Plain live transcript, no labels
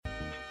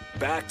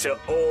back to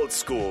Old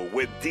School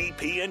with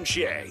DP and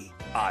J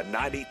on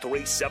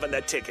 93.7 The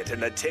Ticket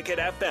and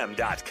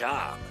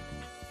theticketfm.com.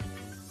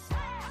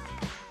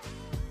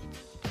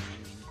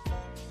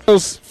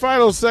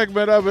 Final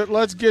segment of it.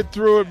 Let's get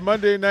through it.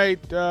 Monday Night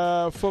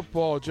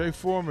Football. Jay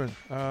Foreman.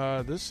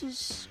 This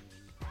is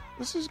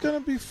going to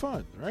be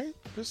fun, right?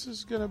 This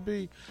is going to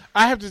be.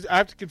 I have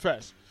to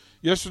confess.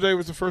 Yesterday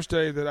was the first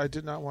day that I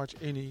did not watch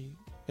any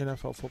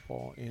NFL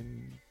football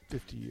in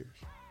 50 years,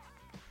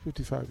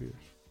 55 years.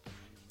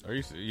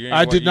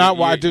 I did not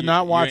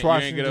watch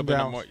Washington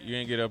Dallas. You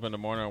ain't get up in the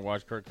morning and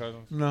watch Kirk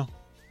Cousins? No,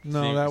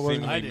 that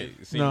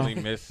wasn't. Seemingly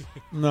miss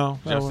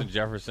Justin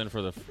Jefferson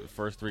for the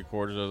first 3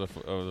 quarters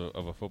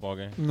of a football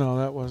game. No,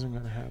 that wasn't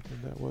going to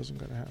happen.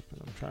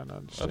 I'm trying to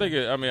understand.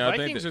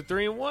 Vikings are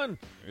 3-1.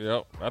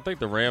 Yep, I think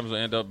the Rams will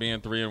end up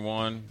being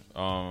 3-1.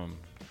 I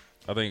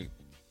think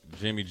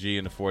Jimmy G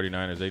and the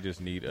 49ers, they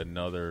just need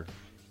another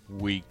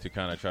week to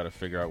kind of try to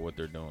figure out what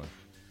they're doing.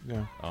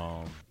 Yeah.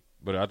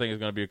 But I think it's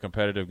going to be a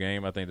competitive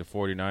game. I think the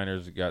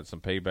 49ers got some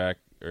payback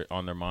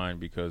on their mind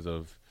because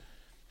of,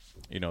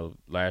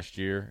 last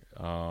year.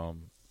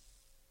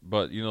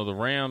 But, the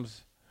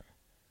Rams,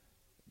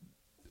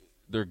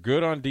 they're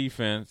good on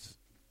defense,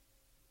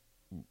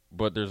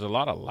 but there's a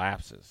lot of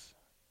lapses,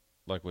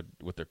 like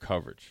with their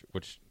coverage,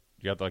 which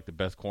you got like the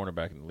best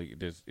cornerback in the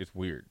league. It's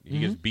weird. He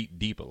gets beat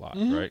deep a lot,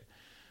 right?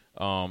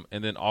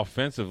 And then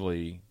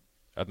offensively,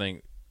 I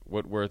think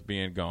Whitworth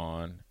being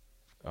gone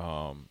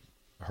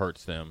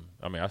hurts them.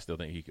 I mean, I still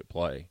think he could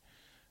play.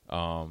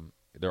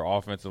 Their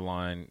offensive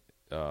line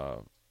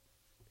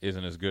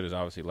isn't as good as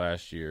obviously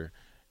last year,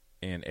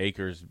 and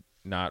Akers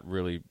not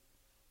really.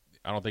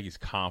 I don't think he's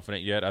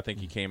confident yet. I think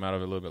he came out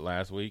of it a little bit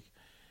last week,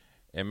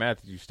 and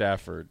Matthew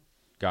Stafford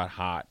got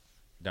hot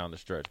down the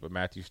stretch. But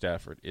Matthew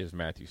Stafford is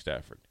Matthew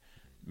Stafford.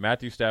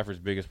 Matthew Stafford's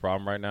biggest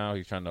problem right now,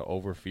 he's trying to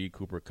overfeed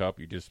Cooper Kupp.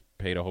 You just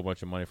paid a whole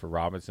bunch of money for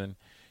Robinson.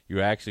 You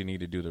actually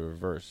need to do the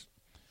reverse.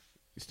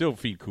 Still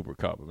feed Cooper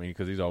Kupp,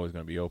 because he's always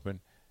going to be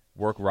open.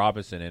 Work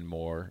Robinson in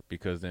more,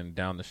 because then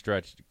down the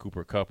stretch,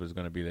 Cooper Kupp is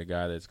going to be the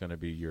guy that's going to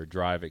be your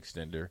drive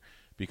extender,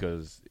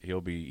 because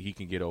he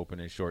can get open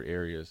in short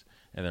areas,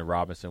 and then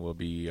Robinson will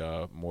be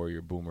more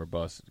your boomer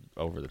bust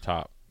over the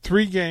top.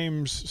 3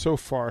 games so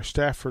far.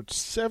 Stafford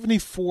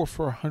 74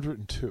 for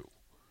 102.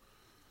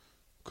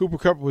 Cooper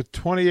Kupp with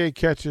 28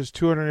 catches,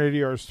 280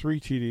 yards,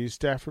 3 TDs.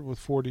 Stafford with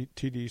 40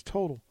 TDs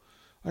total.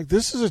 Like,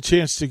 this is a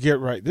chance to get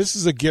right. This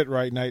is a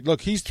get-right night.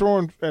 Look, he's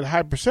throwing at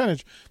high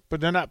percentage,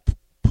 but they're not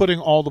putting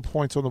all the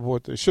points on the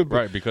board they should be.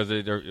 Right, because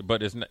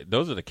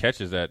those are the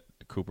catches that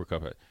Cooper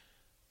Kupp had.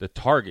 The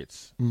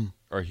targets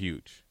are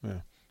huge. Yeah.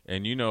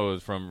 And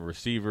from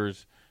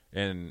receivers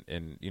and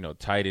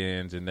tight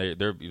ends, and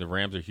the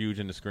Rams are huge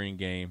in the screen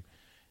game.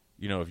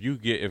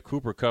 If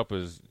Cooper Kupp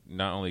is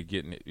not only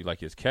getting like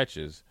his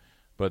catches,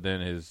 but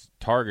then his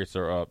targets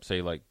are up,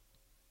 say like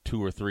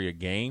 2 or 3 a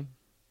game,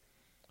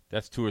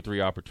 that's 2 or 3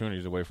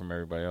 opportunities away from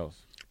everybody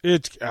else.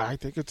 I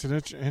think it's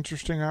an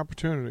interesting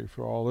opportunity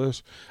for all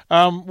this.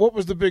 What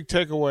was the big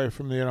takeaway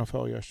from the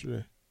NFL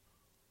yesterday?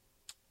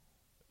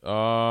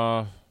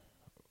 Well,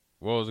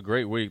 it was a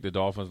great week. The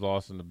Dolphins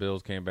lost and the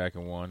Bills came back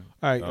and won.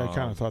 I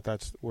kind of thought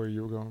that's where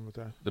you were going with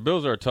that. The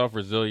Bills are a tough,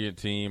 resilient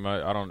team.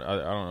 I don't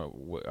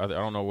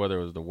know whether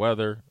it was the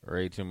weather or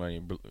ate too many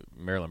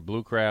Maryland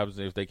Blue Crabs.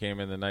 If they came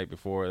in the night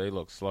before, they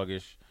looked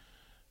sluggish.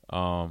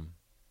 I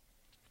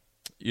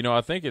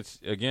think it's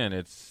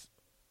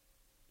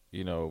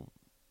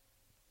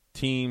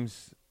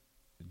teams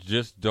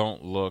just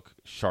don't look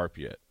sharp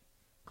yet.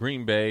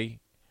 Green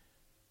Bay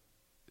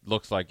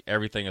looks like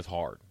everything is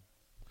hard.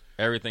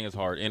 Everything is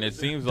hard, and it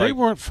seems like they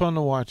weren't fun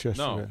to watch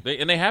yesterday.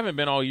 No, they haven't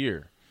been all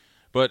year.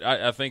 But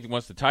I think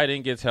once the tight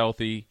end gets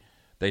healthy,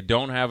 they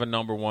don't have a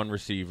number 1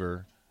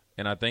 receiver,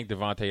 and I think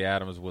Devontae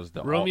Adams was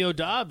the Romeo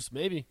Doubs,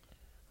 maybe.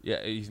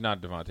 Yeah, he's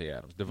not Devontae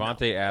Adams.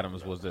 Devontae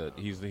Adams was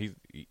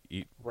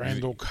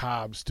Randall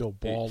Cobb still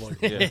balling.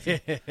 Yeah,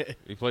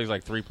 he plays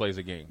like 3 plays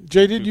a game.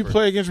 Jay, did you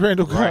play against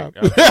Randall Cobb?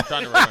 Right. I'm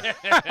trying to remember.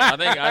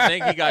 I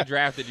think he got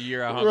drafted the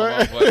year I hung him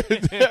up.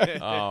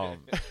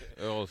 But,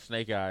 little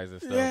snake eyes and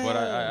stuff. Yeah. But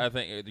I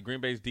think the Green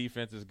Bay's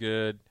defense is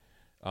good.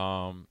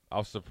 I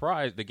was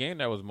surprised. The game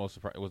that was most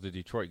surprised was the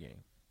Detroit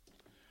game.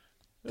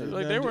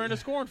 Like they were in a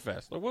scoring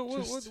fest. Like,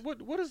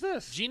 what is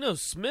this? Geno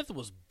Smith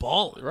was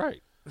balling.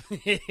 Right.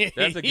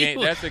 That's a game.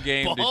 That's a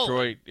game balling.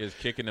 Detroit is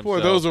kicking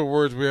themselves. Boy, those are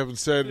words we haven't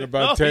said in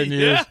about 10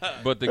 years.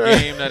 But the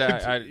game that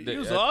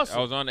awesome.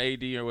 I was on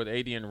AD with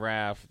AD and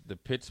Raph, the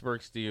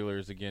Pittsburgh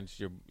Steelers against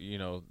the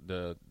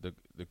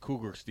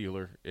Cougar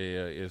Steeler,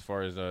 as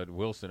far as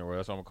Wilson, or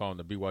that's what I'm calling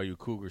the BYU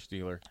Cougar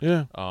Steeler.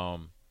 Yeah.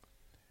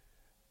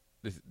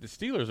 The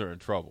Steelers are in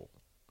trouble.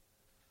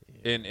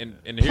 Yeah.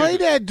 And play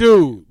that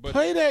dude.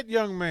 Play that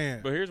young man.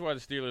 But here's why the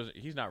Steelers.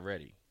 He's not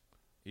ready.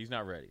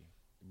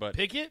 But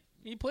Pickett.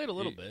 He played a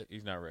little bit.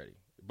 He's not ready.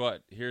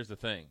 But here's the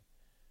thing.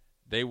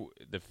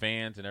 The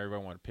fans and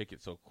everybody want to pick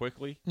it so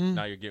quickly.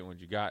 Now you're getting what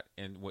you got.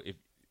 And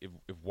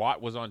if Watt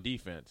was on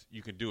defense,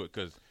 you can do it.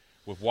 Because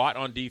with Watt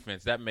on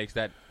defense, that makes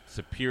that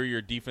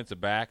superior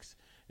defensive backs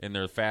and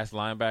their fast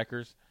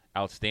linebackers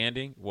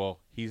outstanding. Well,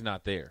 he's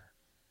not there.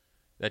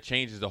 That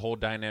changes the whole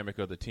dynamic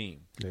of the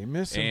team. They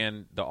miss him.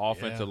 And the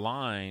offensive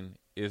line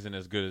isn't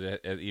as good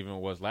as even it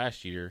was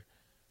last year.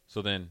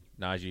 So then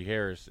Najee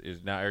Harris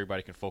is now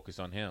everybody can focus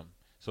on him.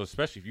 So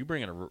especially if you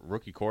bring in a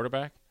rookie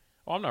quarterback,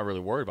 I'm not really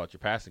worried about your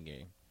passing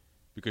game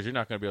because you're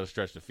not going to be able to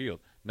stretch the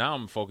field. Now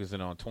I'm focusing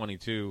on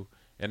 22,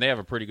 and they have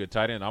a pretty good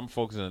tight end. I'm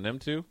focusing on them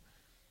too.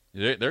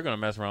 They're going to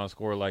mess around and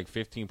score like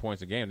 15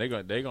 points a game. They're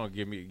going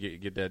to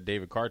get that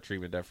David Carr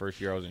treatment that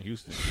first year I was in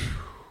Houston.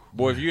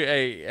 Boy, if you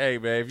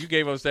man, if you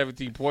gave up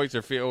 17 points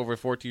or over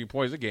 14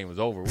 points, the game was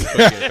over. We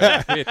couldn't get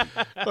past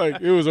 50. Like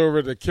it was over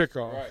at the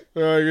kickoff. Right.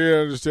 You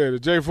understand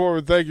it. Jay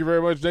Foreman, thank you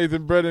very much.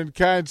 Nathan Brennan,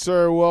 kind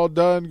sir, well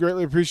done.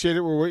 Greatly appreciate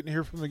it. We're waiting to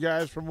hear from the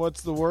guys from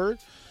What's the Word.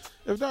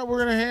 If not, we're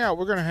gonna hang out.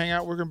 We're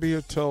gonna be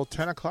here till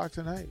 10 o'clock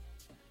tonight.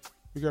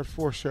 We got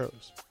 4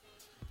 shows.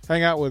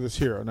 Hang out with us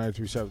here on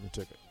 93.7 The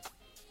Ticket.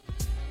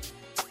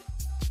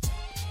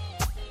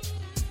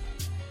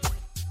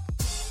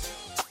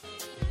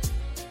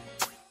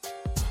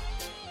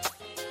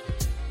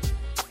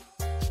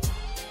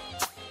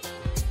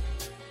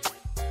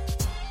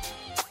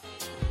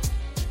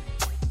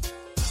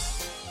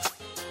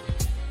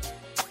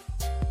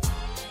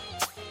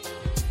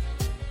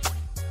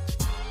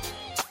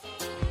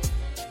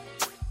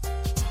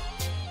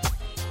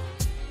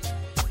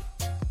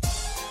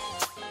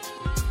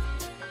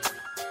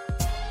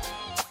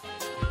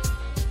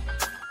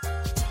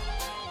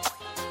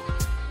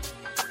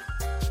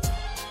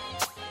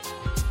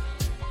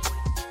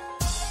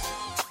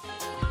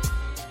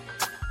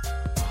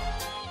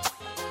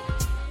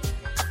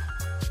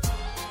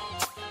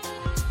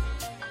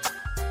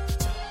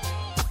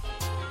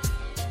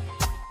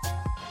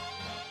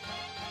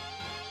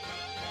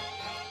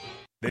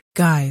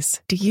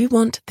 Guys, do you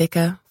want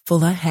thicker,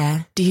 fuller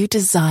hair? Do you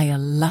desire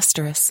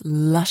lustrous,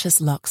 luscious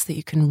locks that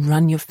you can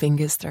run your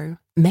fingers through?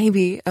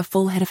 Maybe a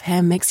full head of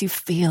hair makes you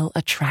feel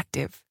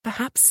attractive.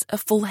 Perhaps a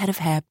full head of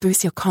hair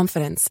boosts your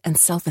confidence and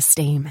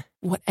self-esteem.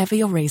 Whatever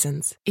your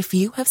reasons, if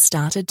you have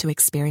started to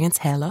experience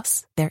hair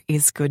loss, there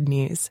is good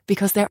news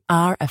because there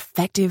are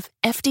effective,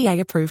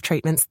 FDA-approved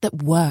treatments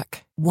that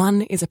work.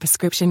 One is a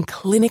prescription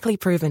clinically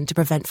proven to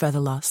prevent further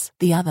loss.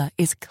 The other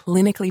is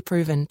clinically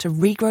proven to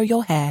regrow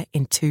your hair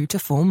in 2 to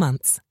 4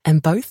 months.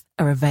 And both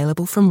are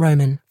available from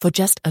Roman for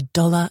just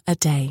 $1 a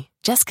day.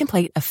 Just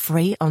complete a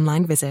free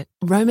online visit.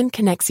 Roman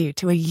connects you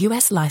to a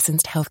US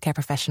licensed healthcare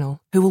professional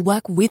who will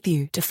work with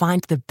you to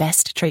find the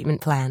best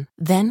treatment plan.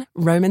 Then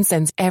Roman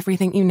sends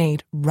everything you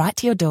need right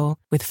to your door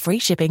with free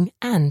shipping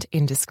and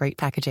in discreet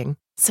packaging.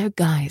 So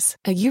guys,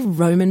 are you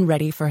Roman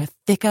ready for a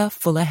thicker,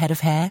 fuller head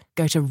of hair?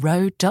 Go to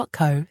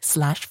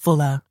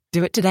ro.co/fuller.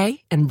 Do it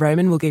today and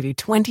Roman will give you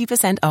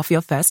 20% off your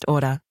first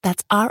order.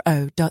 That's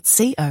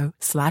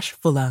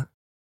ro.co/fuller.